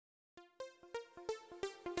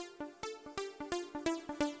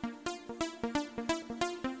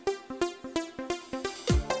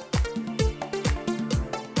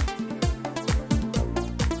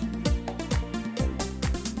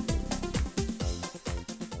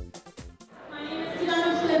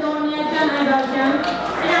Sebastian,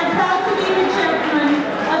 and I'm proud to be the chairman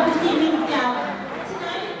of this evening's gala.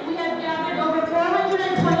 Tonight, we have gathered over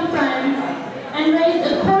 420 friends and raised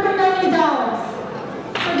 $250,000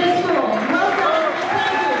 for this school. Well done, and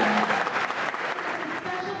thank you. A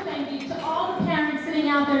special thank you to all the parents sitting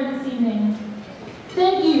out there this evening.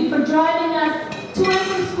 Thank you for driving us to and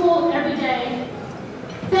from school every day.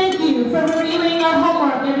 Thank you for reviewing our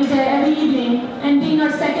homework every day, every evening, and being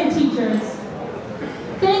our second teachers.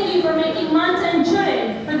 Thank you for making manta and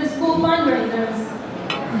chure for the school fundraisers.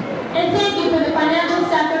 And thank you for the financial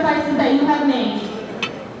sacrifices that you have made.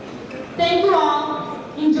 Thank you all.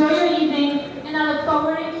 Enjoy your evening, and I look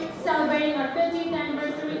forward to celebrating our 50th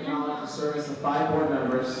anniversary. Acknowledge the service of 5 board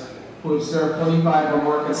members who have served 25 or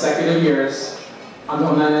more consecutive years on the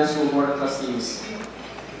Hovnanian School Board of Trustees.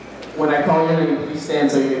 When I call your name, please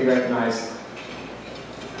stand so you may be recognized.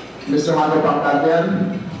 Mr.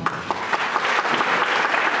 Hovnanian,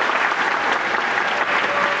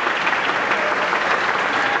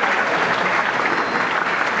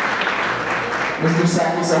 Mr.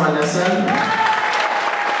 Saki Samanesen,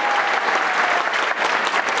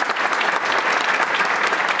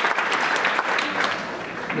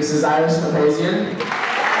 Mrs. Iris Papazian,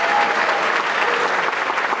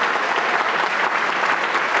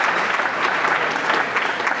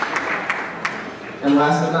 and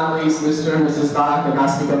last but not least, Mr. and Mrs. Gala and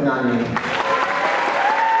Hovnanian.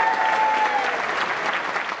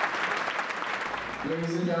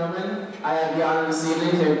 Ladies and gentlemen, I have the honor this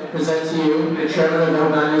evening to present to you the Chairman of the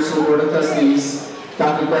Hovnanian School Board of Trustees,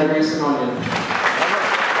 Dr. Hovnanian.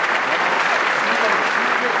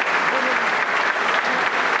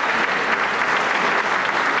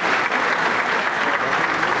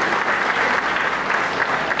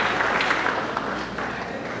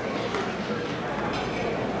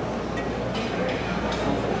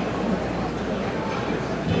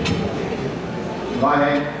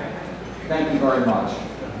 Thank you very much.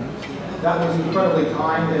 That was incredibly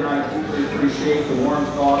kind, and I deeply appreciate the warm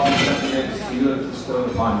thoughts and sentiments you have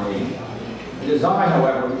bestowed upon me. It is I,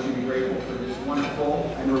 however, who should be grateful for this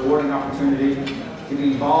wonderful and rewarding opportunity to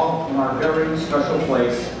be involved in our very special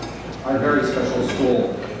place, our very special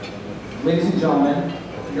school. Ladies and gentlemen,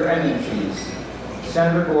 your eminencies,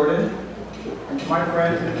 Senator Gordon, and to my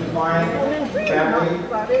friends in the fine family,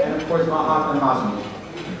 and of course, Mahat and Hazmi.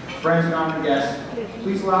 Friends and honored guests,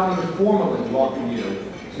 please allow me to formally welcome you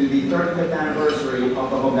to the 35th anniversary of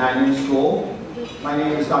the Hovnanian School. My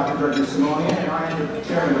name is Dr. Hovnanian, and I am the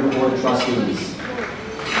Chairman of the Board of Trustees.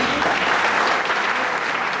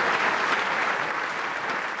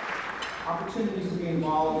 Opportunities to be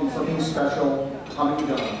involved in something special come and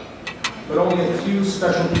go, but only a few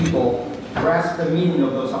special people grasp the meaning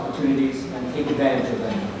of those opportunities and take advantage of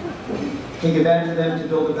them. Take advantage of them to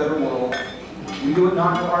build a better world. We do it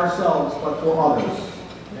not for ourselves, but for others.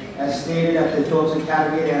 As stated at the Phillips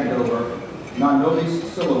Academy at Andover, non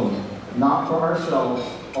nobis saloon, not for ourselves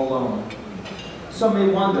alone. Some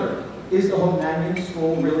may wonder, is the Hovnanian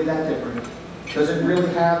School really that different? Does it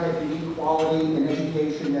really have that unique quality in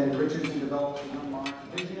education that enriches and develops the young minds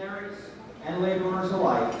of visionaries and laborers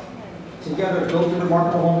alike, together build a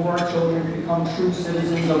remarkable home for our children to become true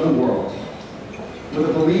citizens of the world? With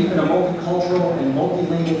a belief in a multicultural and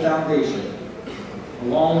multilingual foundation,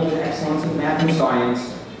 along with the excellence of math and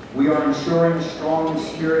science, we are ensuring a strong and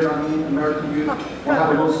spirited American youth will have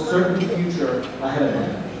a most certain future ahead of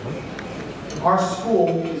them. Our school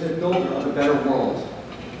is a builder of a better world.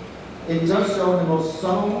 It does so in the most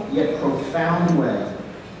subtle yet profound way.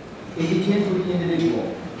 It begins with the individual,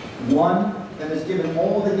 one that is given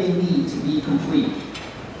all that they need to be complete.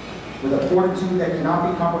 With a fortitude that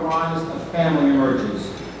cannot be compromised, a family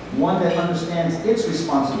emerges, one that understands its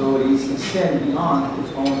responsibilities extend beyond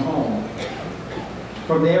its own home.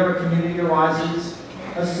 From there, a community arises,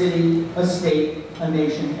 a city, a state, a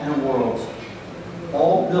nation, and a world,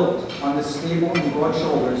 all built on the stable and broad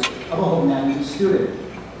shoulders of a Hovnanian student.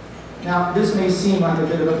 Now, this may seem like a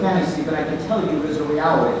bit of a fantasy, but I can tell you it is a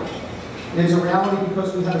reality. It is a reality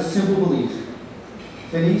because we have a simple belief.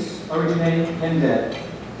 Finis origine pendet.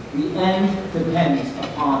 The end depends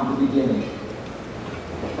upon the beginning.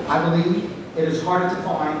 I believe it is harder to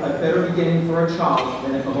find a better beginning for a child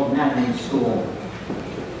than at the Hovnanian School.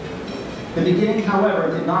 The beginning,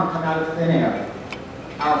 however, did not come out of thin air.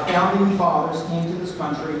 Our founding fathers came to this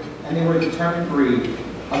country, and they were a determined breed,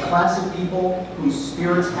 a class of people whose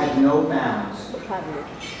spirits had no bounds.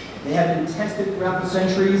 They have been tested throughout the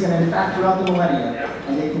centuries and, in fact, throughout the millennia,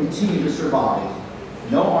 and they continue to survive.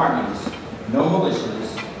 No armies, no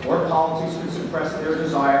militias, or politics could suppress their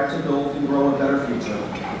desire to build and grow a better future.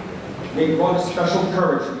 They brought a special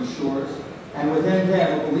courage to these shores, and within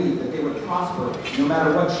them a belief that they would prosper no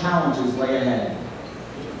matter what challenges lay ahead.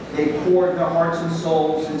 They poured their hearts and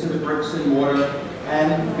souls into the bricks and mortar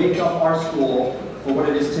and made up our school for what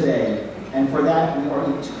it is today, and for that we are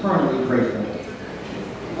eternally grateful.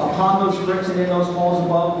 Upon those bricks and in those halls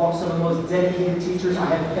above walk some of the most dedicated teachers I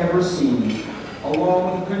have ever seen,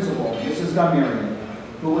 along with the principal, Mrs. Hovnanian,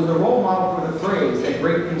 who was the role model for the phrase that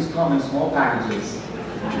great things come in small packages.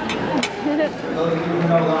 For those of you who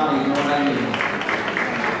know Lonnie, you know what I mean.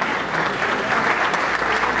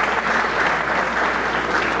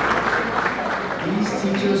 These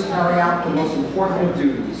teachers carry out the most important of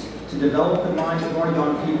duties, to develop the minds of our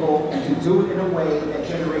young people and to do it in a way that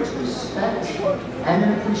generates respect and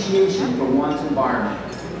an appreciation for one's environment.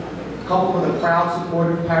 Coupled with a proud,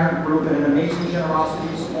 supportive parent group and an amazing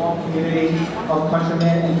generosity, small community of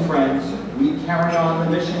countrymen and friends, we carry on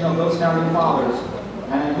the mission of those founding fathers,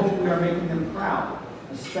 and I hope we are making them proud,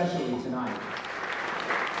 especially tonight.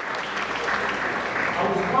 I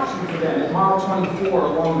was watching for them at mile 24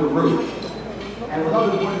 along the route, and with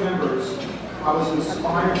other board members, I was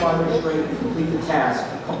inspired by their strength to complete the task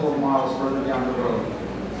a couple of miles further down the road.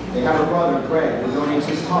 They have a brother, Greg, who donates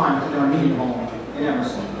his time to their meeting home in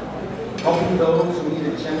Emerson, helping those who need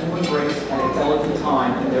a gentle embrace at a delicate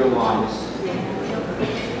time in their lives.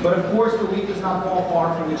 But of course, the leaf does not fall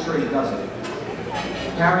far from the tree, does it?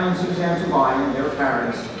 Carrie and Suzanne Tobias and their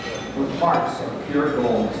parents, with hearts of pure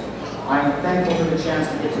gold, I am thankful for the chance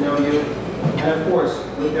to get to know you. And of course,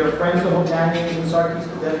 with their friends, the Hovnanians and Sarkis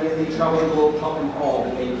Fidelia, they travel the globe helping all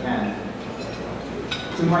that they can.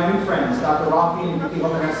 To my new friends, Dr. Rafi and Vicky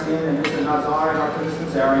Hovnanian and Mr. Nazar and Dr.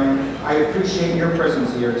 Nazarian, I appreciate your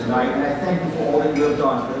presence here tonight, and I thank you for all that you have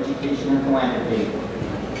done for education and philanthropy.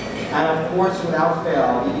 And of course, without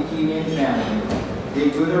fail, the Hovnanian family, they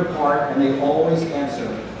do their part and they always answer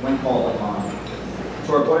when called upon.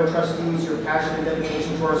 To our Board of Trustees, your passion and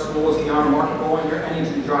dedication to our school is beyond remarkable, and your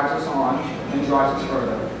energy drives us on and drives us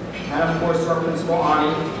further. And of course, to our Principal,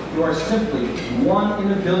 Ani, you are simply one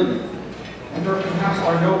in a billion. And there perhaps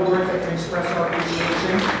are no words that can express our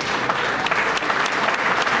appreciation.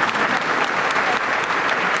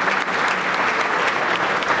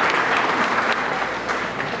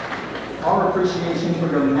 Our appreciation for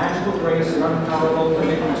your magical grace and unparalleled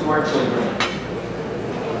commitment to our children.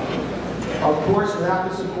 Of course, without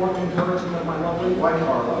the support and encouragement of my lovely wife,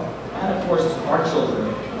 Carla, and of course, our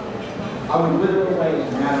children, I would wither away in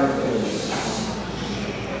a matter of days.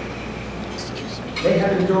 They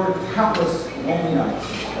have endured countless lonely nights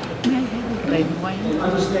in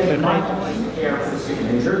understanding my husband's care for the sick and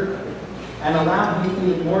injured, and allowed me to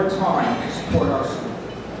need more time to support our school.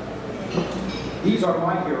 These are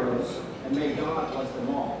my heroes, and may God bless them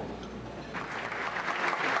all.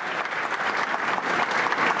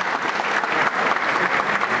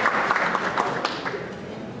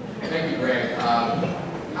 Thank you, Greg.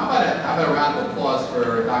 How about a round of applause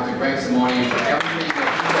for Dr. Greg Simonian for everything that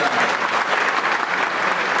he does.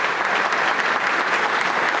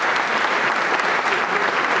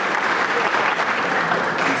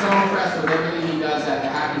 I'm so impressed with everything he does at the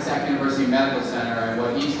Hackensack University Medical Center, and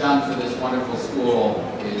what he's done for this wonderful school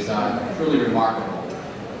is truly remarkable.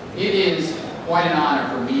 It is quite an honor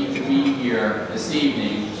for me to be here this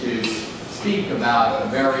evening to speak about a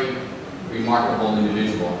very remarkable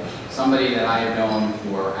individual. Somebody that I have known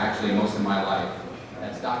for actually most of my life.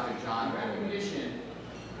 That's Dr. John. In recognition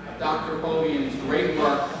of Dr. Hovnanian's great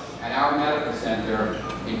work at our medical center,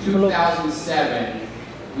 in 2007,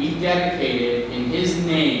 we dedicated in his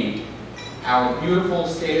name our beautiful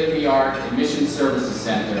state-of-the-art admission services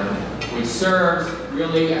center, which serves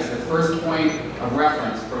really as the first point of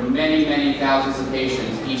reference for many, many thousands of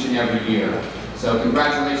patients each and every year. So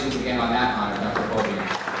congratulations again on that honor, Dr.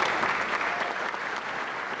 Hovnanian.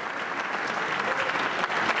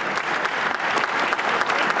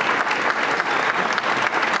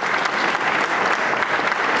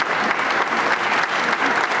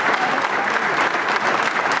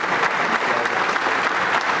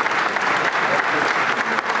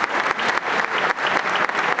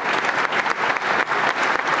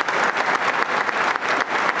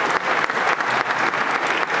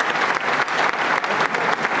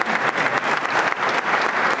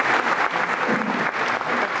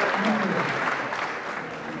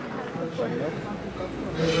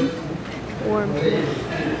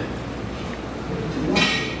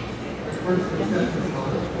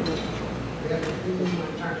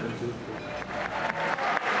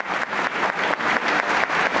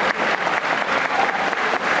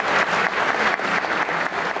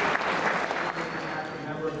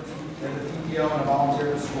 And a volunteer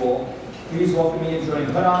at the school. Please welcome me and join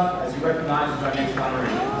Hovnanian as he recognizes our next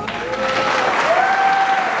honoree.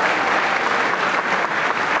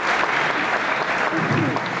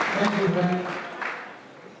 event.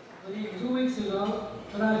 2 weeks ago,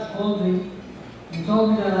 Raj called me and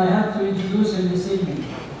told me that I have to introduce him this evening.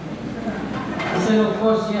 I said, of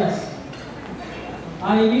course, yes.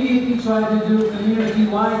 I immediately tried to do a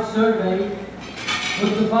community-wide survey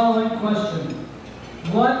with the following question.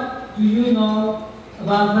 What do you know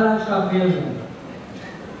about Raj Kapil?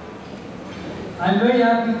 I'm very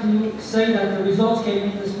happy to say that the results came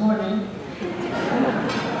in this morning.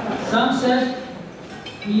 Some said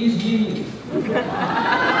he is genius.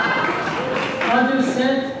 Others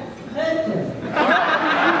said, better.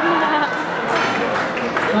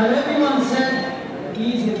 But everyone said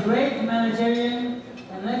he is a great humanitarian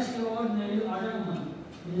and extraordinary Armenian.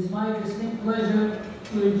 It is my distinct pleasure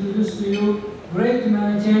to introduce to you great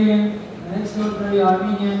humanitarian and extraordinary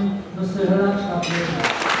Armenian, Mr. Raj Kapil.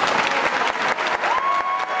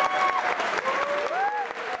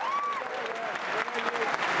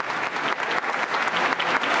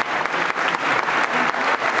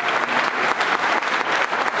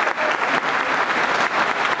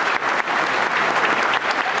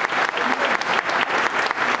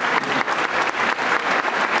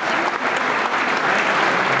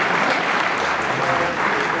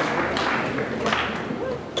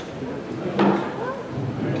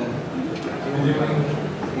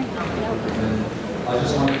 I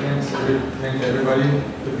just want to thank everybody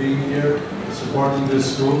for being here, supporting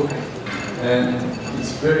this school, and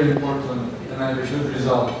it's very important, and I have a good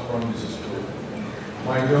result from this school.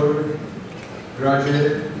 My daughter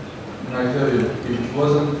graduated, and I tell you, if it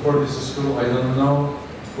wasn't for this school, I don't know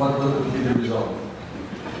what would be the result.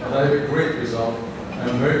 But I have a great result.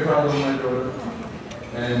 I'm very proud of my daughter,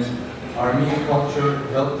 and Armenian culture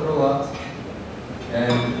helped her a lot,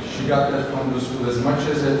 and she got that from the school. As much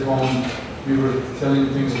as at home, we were telling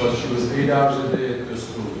things about she was 8 hours a day at the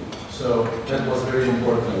school. So that was very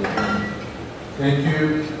important. Thank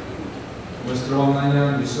you, Mr.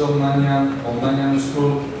 Hovnanian, Ms. Hovnanian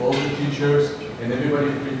School, all the teachers, and everybody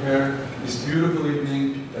who prepared this beautiful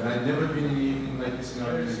evening that I've never been in an evening like this and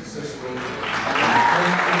very successful. Thank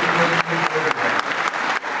you.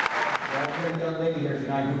 We have a young lady here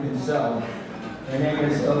tonight who can sew. Her name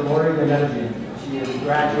is Lori Gala. She is a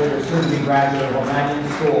graduate, or soon to be graduate of Hovnanian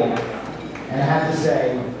School. And I have to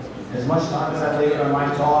say, as much time as I laid on my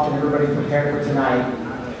talk and everybody prepared for tonight,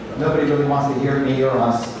 nobody really wants to hear me or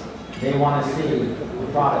us. They want to see the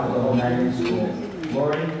product of the Hovnanian School.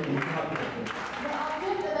 Lori, can you come up here? The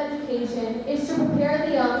object of education is to prepare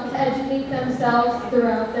the young to educate themselves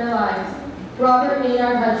throughout their lives. Robert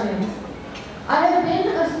Maynard Hutchins. I have been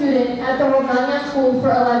a student at the Hovnanian School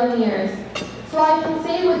for 11 years, so I can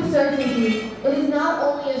say with certainty it is not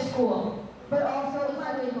only a school, but also a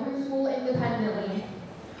way school independently.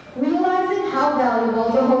 Realizing how valuable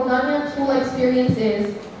the Hovnanian School experience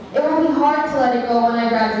is, it will be hard to let it go when I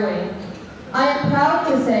graduate. I am proud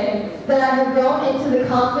to say that I have grown into the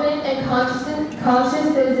confident and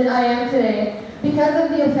conscious citizen I am today because of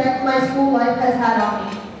the effect my school life has had on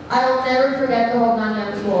me. I will never forget the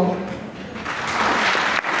Hovnanian School.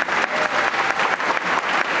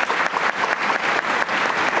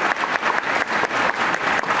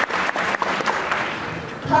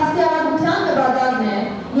 Հասարակության նպատակն է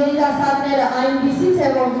երիտասարդները այնպիսի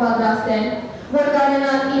ձևով պատրաստեն, որ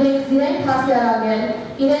կարենան իրենց հասարակել,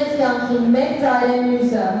 իրենց կյանքին մեկ ծայրեն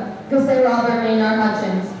մյուսը, գսե Robert Maynard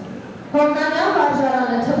Hutchins։ Hovnanian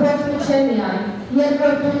վարժարանը թփոցն չէ միայն, երբ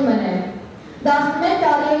որ տուն մնե։ 11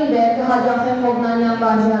 տարի է իրեր կհաջախեմ Hovnanian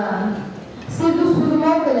վարժարան։ Սիրտուս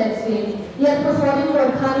հուզումով կլեցվի, երբ կխորին, որ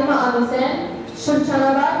քանի ամիս են,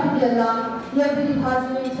 շրջանավար պիտի լամ և պիտի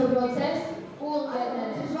բաժնում թփոցես ու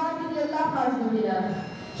դժվար պիտի լա բաժնումիրը։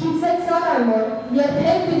 Քիցեք սարայմոր,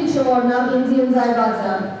 երբեք պիտի չմոռնամ ինձ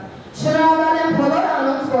ընձայվածը։ Շնորհակալ եմ բոլոր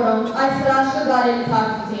անոնց, որոնք այս հրաշքը կարելի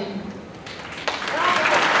թաքցին։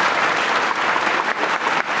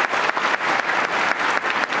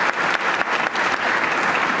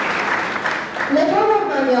 L'école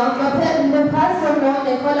Hovnanian ne passe seulement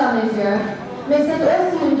l'école à mes yeux, mais c'est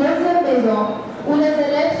aussi une deuxième maison où les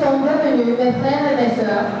élèves sont devenus mes frères et mes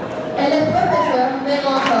sœurs, et les professeurs mes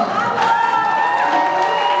mentors.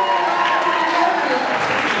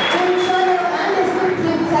 Une chaleur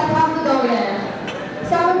indescriptible s'accorde dans l'air.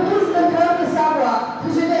 Ça me brise le cœur de savoir que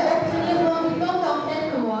je vais obtenir mon diplôme dans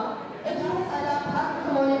quelques mois, et grâce à l'impact que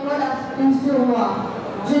mon école a eu sur moi,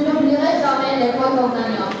 je n'oublierai jamais l'école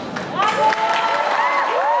Hovnanian.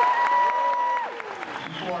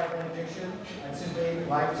 I'd simply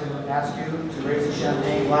like to ask you to raise the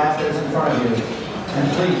champagne glass that is in front of you. And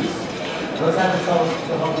please, let's have a toast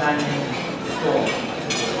to Hovnanian School.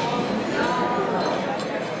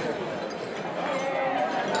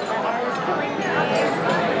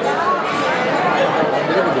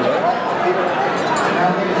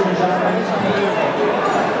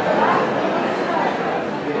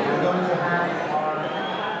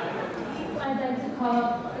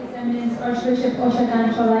 Oshakan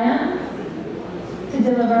Cholayan to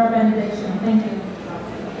deliver our benediction. Thank you.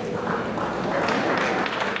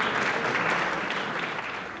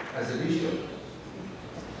 As a bishop,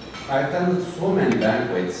 I attended so many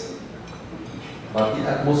banquets, but the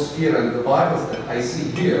atmosphere and the vibes that I see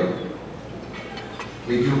here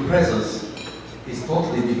with your presence is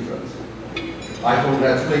totally different. I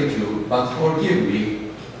congratulate you, but forgive me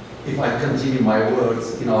if I continue my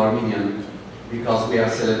words in Armenian because we are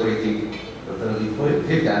celebrating the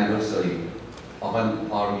 35th anniversary of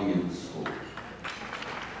an Armenian school.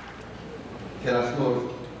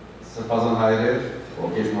 Kerashmor, Sırpazan Hayrer,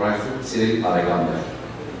 Ոգեշ Մուրայսու, սիրելի բարեկամներ։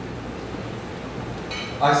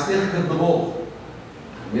 Այստեղ գտնվող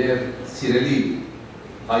մեր սիրելի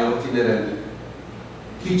հայրենիքները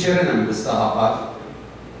քիչերեն եմ վստահաբար,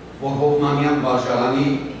 որ Հովնանյան վարժարանի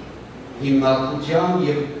հիմնարկության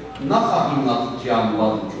եւ նախահիմնարկության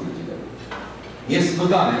վարչությունը գիտեմ։ Ես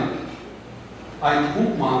վկան եմ այն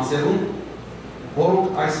խումբ մանցերուն,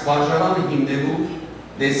 որոնք այս վարժարանը հիմնելու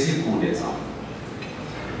դեսիլ ունեցան,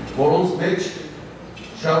 որոնց մեջ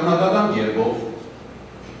շարունակական երբով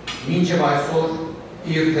մինչև այսօր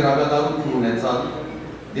իր թերագադարություն ունեցան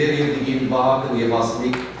դեր երդիգին Վահագն եւ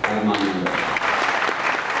Ասմիկ Հովնանյանները։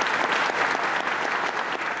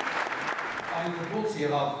 Այն ոնց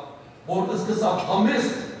եղավ, որ սկսավ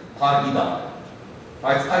համեստ հարգիդա,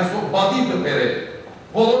 բայց այսօր բադի կպեր է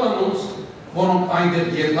բոլոր անոնց, որոնք այնտեղ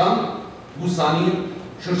եկան, ուսանին,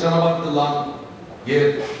 շրջանավար կլան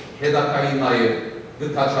եւ հետագային նաեւ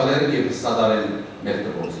կքաչալեն եւ կսադարեն մեր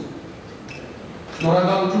դպրոցին։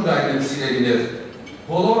 Շնորհակալություն կայնեմ սիրելիներ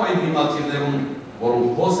բոլոր այն հիմնադիրներուն,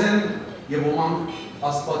 որոնք հոս են եւ ոմանք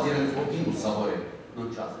Աստված իրենց ոգին ուսավոր է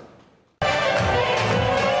ննչած են։